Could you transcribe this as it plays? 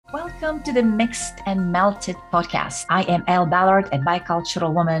Welcome to the Mixed and Melted podcast. I am Elle Ballard, a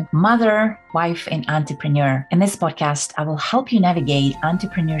bicultural woman, mother, wife, and entrepreneur. In this podcast, I will help you navigate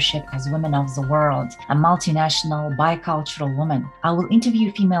entrepreneurship as women of the world, a multinational bicultural woman. I will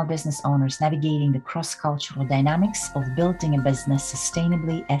interview female business owners navigating the cross-cultural dynamics of building a business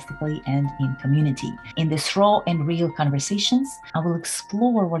sustainably, ethically, and in community. In this raw and real conversations, I will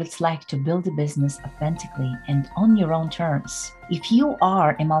explore what it's like to build a business authentically and on your own terms. If you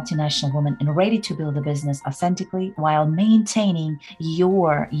are a multinational woman and ready to build a business authentically while maintaining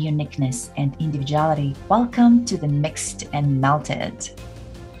your uniqueness and individuality, welcome to the Mixed and Melted.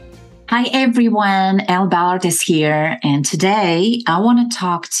 Hi everyone, Elle Ballard is here, and today I want to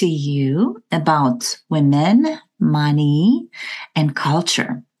talk to you about women, money, and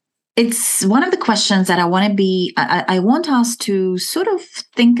culture. It's one of the questions that I want us to sort of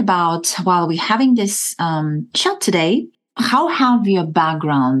think about while we're having this chat today. How have your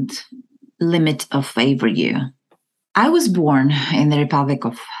background limit or favor you? I was born in the Republic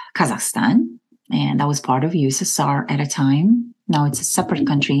of Kazakhstan, and I was part of USSR at a time. Now it's a separate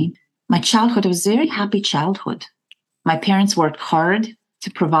country. My childhood was a very happy childhood. My parents worked hard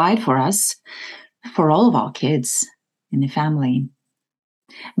to provide for us, for all of our kids in the family.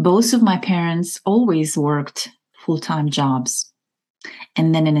 Both of my parents always worked full-time jobs.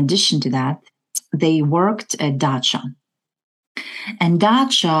 And then in addition to that, they worked at dacha. And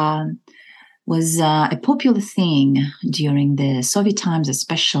dacha was a popular thing during the Soviet times,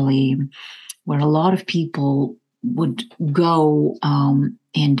 especially, where a lot of people would go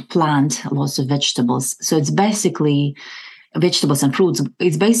and plant lots of vegetables. So it's basically vegetables and fruits.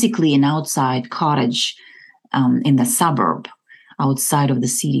 It's basically an outside cottage in the suburb outside of the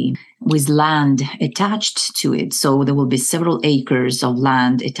city with land attached to it. So there will be several acres of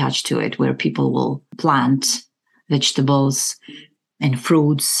land attached to it where people will plant vegetables and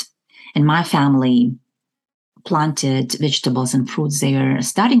fruits. And my family planted vegetables and fruits there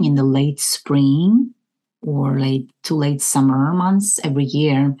starting in the late spring or late summer months every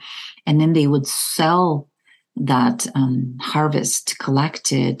year. And then they would sell that harvest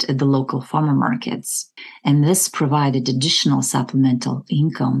collected at the local farmer markets. And this provided additional supplemental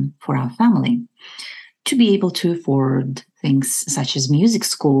income for our family to be able to afford things such as music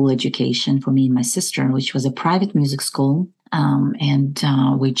school education for me and my sister, which was a private music school, and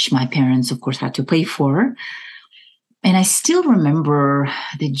which my parents, of course, had to pay for. And I still remember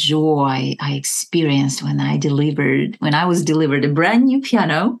the joy I experienced when I was delivered a brand new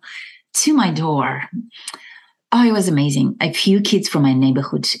piano to my door. Oh, it was amazing. A few kids from my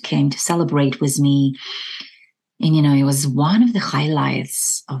neighborhood came to celebrate with me. And, it was one of the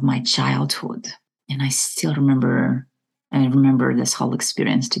highlights of my childhood. And I still remember this whole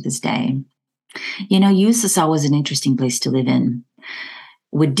experience to this day. USSR was an interesting place to live in.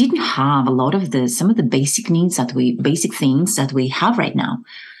 We didn't have a lot of some of the basic things that we have right now.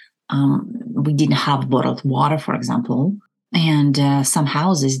 We didn't have bottled water, for example. And some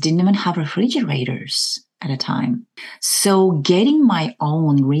houses didn't even have refrigerators at a time. So getting my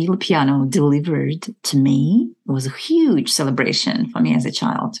own real piano delivered to me was a huge celebration for me as a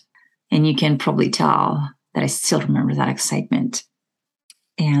child. And you can probably tell that I still remember that excitement.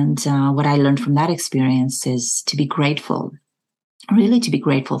 And what I learned from that experience is to be grateful, really to be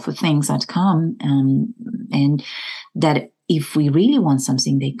grateful for things that come, and that if we really want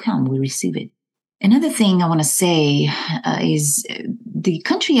something, they come, we receive it. Another thing I want to say is the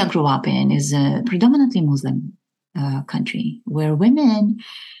country I grew up in is a predominantly Muslim country where women,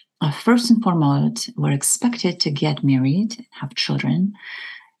 first and foremost, were expected to get married, have children.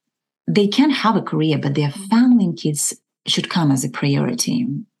 They can have a career, but their family and kids should come as a priority.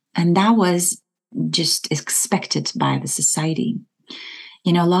 And that was just expected by the society.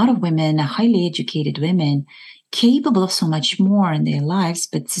 A lot of women, highly educated women, capable of so much more in their lives,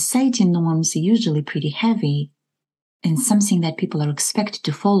 but society norms are usually pretty heavy and something that people are expected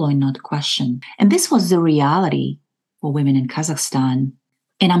to follow and not question. And this was the reality for women in Kazakhstan.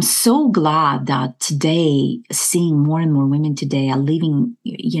 And I'm so glad that today, seeing more and more women today are living,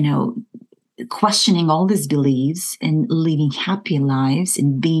 questioning all these beliefs and living happy lives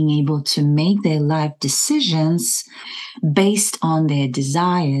and being able to make their life decisions based on their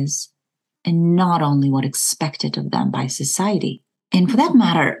desires and not only what expected of them by society. And for that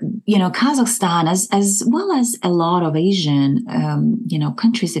matter, Kazakhstan, as well as a lot of Asian,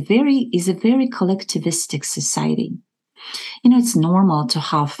 countries, is a very collectivistic society. It's normal to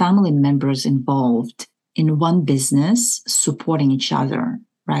have family members involved in one business supporting each other,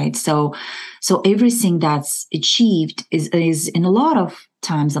 right? So everything that's achieved is in a lot of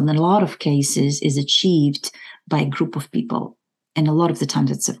times and in a lot of cases is achieved by a group of people. And a lot of the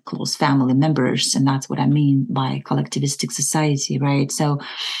times it's of close family members. And that's what I mean by collectivistic society, right? So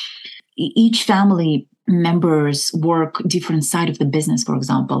each family members work different side of the business, for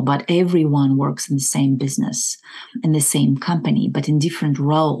example, but everyone works in the same business, in the same company, but in different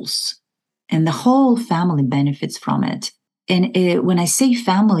roles. And the whole family benefits from it. And when I say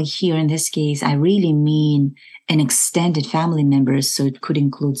family here in this case, I really mean an extended family members. So it could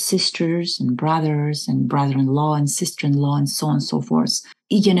include sisters and brother-in-law and sister-in-law and so on and so forth.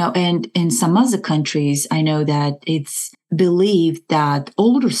 And in some other countries, I know that it's believed that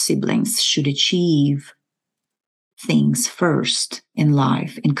older siblings should achieve things first in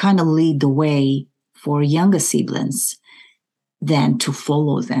life and kind of lead the way for younger siblings than to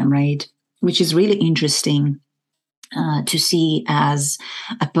follow them, right? Which is really interesting to see, as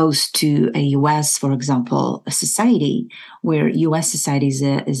opposed to a US, for example, a society where US society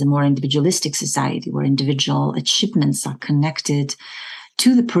is a more individualistic society, where individual achievements are connected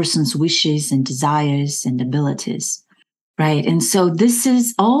to the person's wishes and desires and abilities, right? And so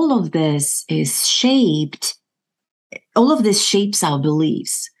all of this shapes our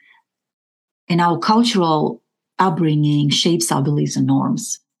beliefs, and our cultural upbringing shapes our beliefs and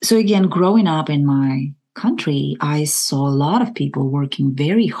norms. So again, growing up in my country, I saw a lot of people working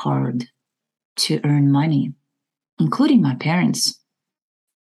very hard to earn money, including my parents.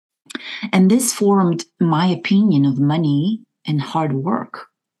 And this formed my opinion of money and hard work.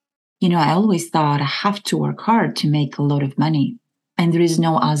 I always thought I have to work hard to make a lot of money, and there is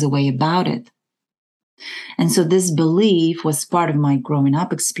no other way about it. And so this belief was part of my growing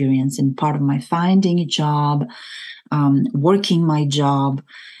up experience and part of my finding a job, working my job,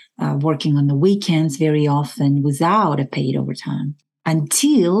 working on the weekends very often without a paid overtime,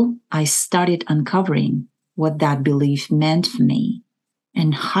 until I started uncovering what that belief meant for me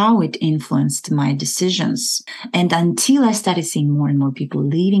and how it influenced my decisions. And until I started seeing more and more people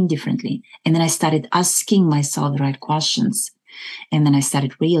living differently, and then I started asking myself the right questions, and then I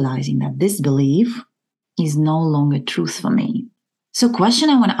started realizing that this belief is no longer truth for me. So question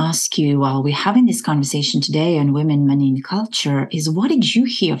I want to ask you while we're having this conversation today on women, money, and culture is, what did you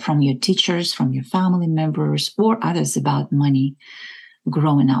hear from your teachers, from your family members, or others about money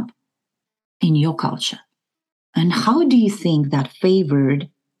growing up in your culture? And how do you think that favored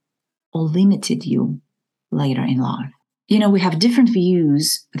or limited you later in life? We have different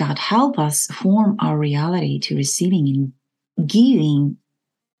views that help us form our reality to receiving and giving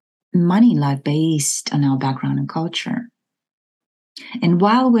money in life based on our background and culture. And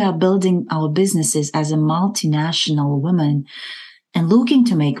while we are building our businesses as a multinational woman and looking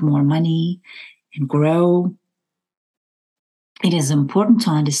to make more money and grow, it is important to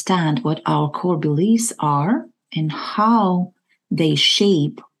understand what our core beliefs are and how they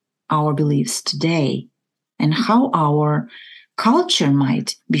shape our beliefs today, and how our culture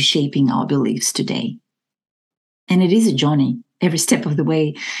might be shaping our beliefs today. And it is a journey every step of the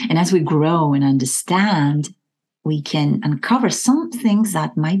way. And as we grow and understand, we can uncover some things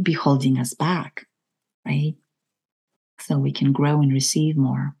that might be holding us back, right? So we can grow and receive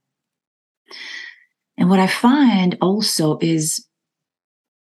more. And what I find also is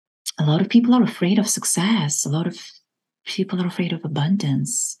a lot of people are afraid of success. A lot of people are afraid of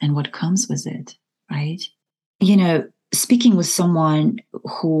abundance and what comes with it, right? Speaking with someone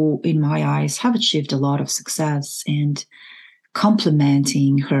who, in my eyes, have achieved a lot of success and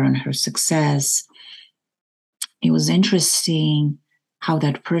complimenting her on her success, it was interesting how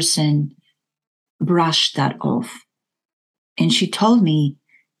that person brushed that off. And she told me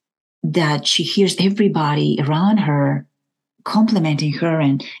that she hears everybody around her complimenting her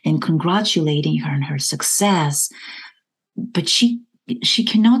and congratulating her on her success, but she's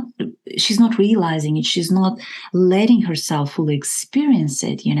not realizing it. She's not letting herself fully experience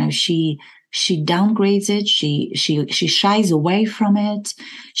it. She downgrades it. She shies away from it.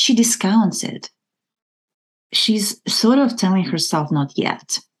 She discounts it. She's sort of telling herself, not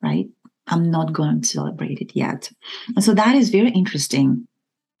yet, right? I'm not going to celebrate it yet. And so that is very interesting.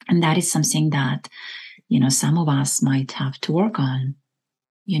 And that is something that, some of us might have to work on,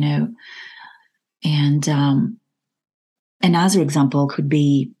 and another example could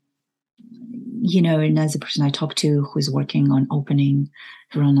be, another person I talked to who's working on opening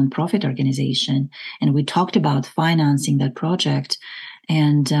her own nonprofit organization. And we talked about financing that project.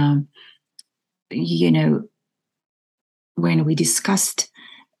 And, when we discussed,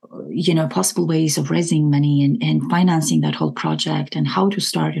 possible ways of raising money and financing that whole project and how to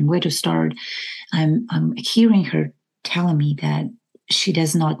start and where to start, I'm hearing her telling me that she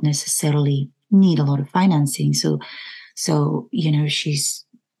does not necessarily need a lot of financing. So she's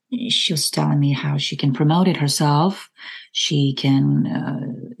she was telling me how she can promote it herself. She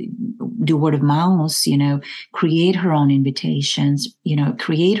can do word of mouth, create her own invitations,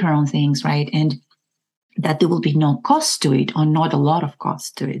 create her own things, right? And that there will be no cost to it, or not a lot of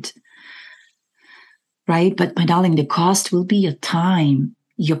cost to it, right? But my darling, the cost will be your time,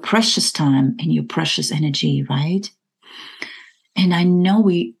 your precious time and your precious energy, right? And I know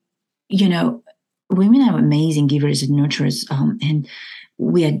women are amazing givers and nurturers, and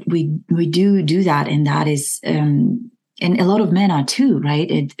we do that, and that is, and a lot of men are too,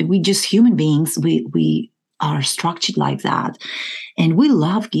 right? We just human beings, we are structured like that, and we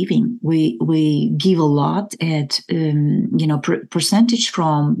love giving. We give a lot at percentage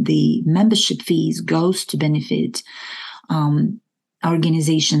from the membership fees goes to benefit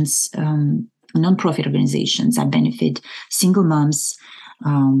organizations, nonprofit organizations that benefit single moms,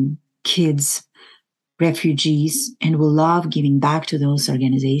 kids, refugees, and we love giving back to those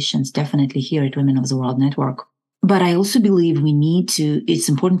organizations, definitely here at Women of the World Network. But I also believe it's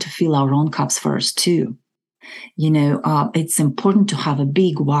important to fill our own cups first too. It's important to have a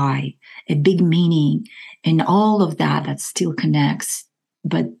big why, a big meaning, and all of that still connects.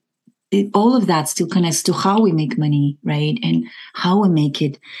 But all of that still connects to how we make money, right? And how we make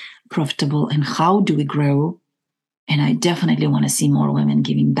it profitable, and how do we grow. And I definitely want to see more women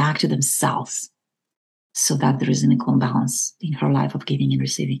giving back to themselves, so that there is an equal balance in her life of giving and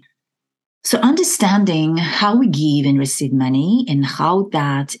receiving. So understanding how we give and receive money, and how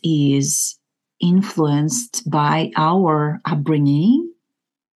that is influenced by our upbringing,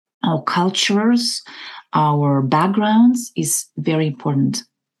 our cultures, our backgrounds, is very important.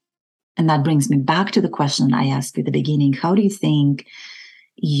 And that brings me back to the question I asked you at the beginning. How do you think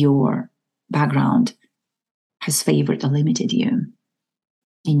your background has favored or limited you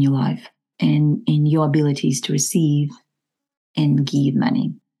in your life and in your abilities to receive and give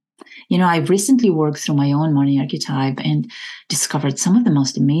money? I've recently worked through my own money archetype and discovered some of the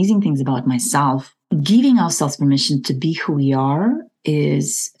most amazing things about myself. Giving ourselves permission to be who we are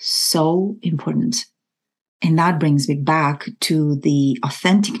is so important. And that brings me back to the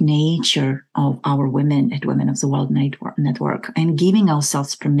authentic nature of our women at Women of the World Network, and giving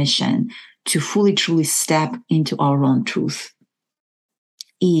ourselves permission to fully, truly step into our own truth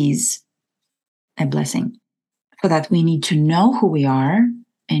is a blessing. For that, we need to know who we are.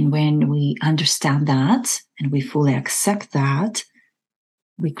 And when we understand that and we fully accept that,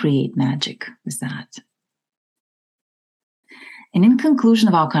 we create magic with that. And in conclusion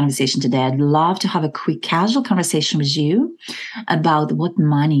of our conversation today, I'd love to have a quick casual conversation with you about what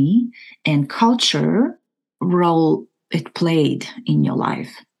money and culture role it played in your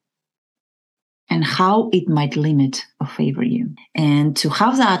life, and how it might limit or favor you. And to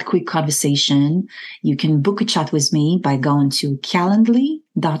have that quick conversation, you can book a chat with me by going to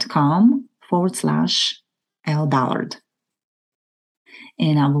calendly.com/Elle Ballard.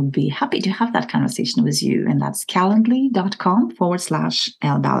 And I will be happy to have that conversation with you. And that's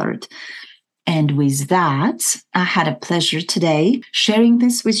calendly.com/Elle Ballard. And with that, I had a pleasure today sharing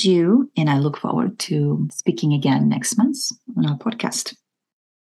this with you. And I look forward to speaking again next month on our podcast.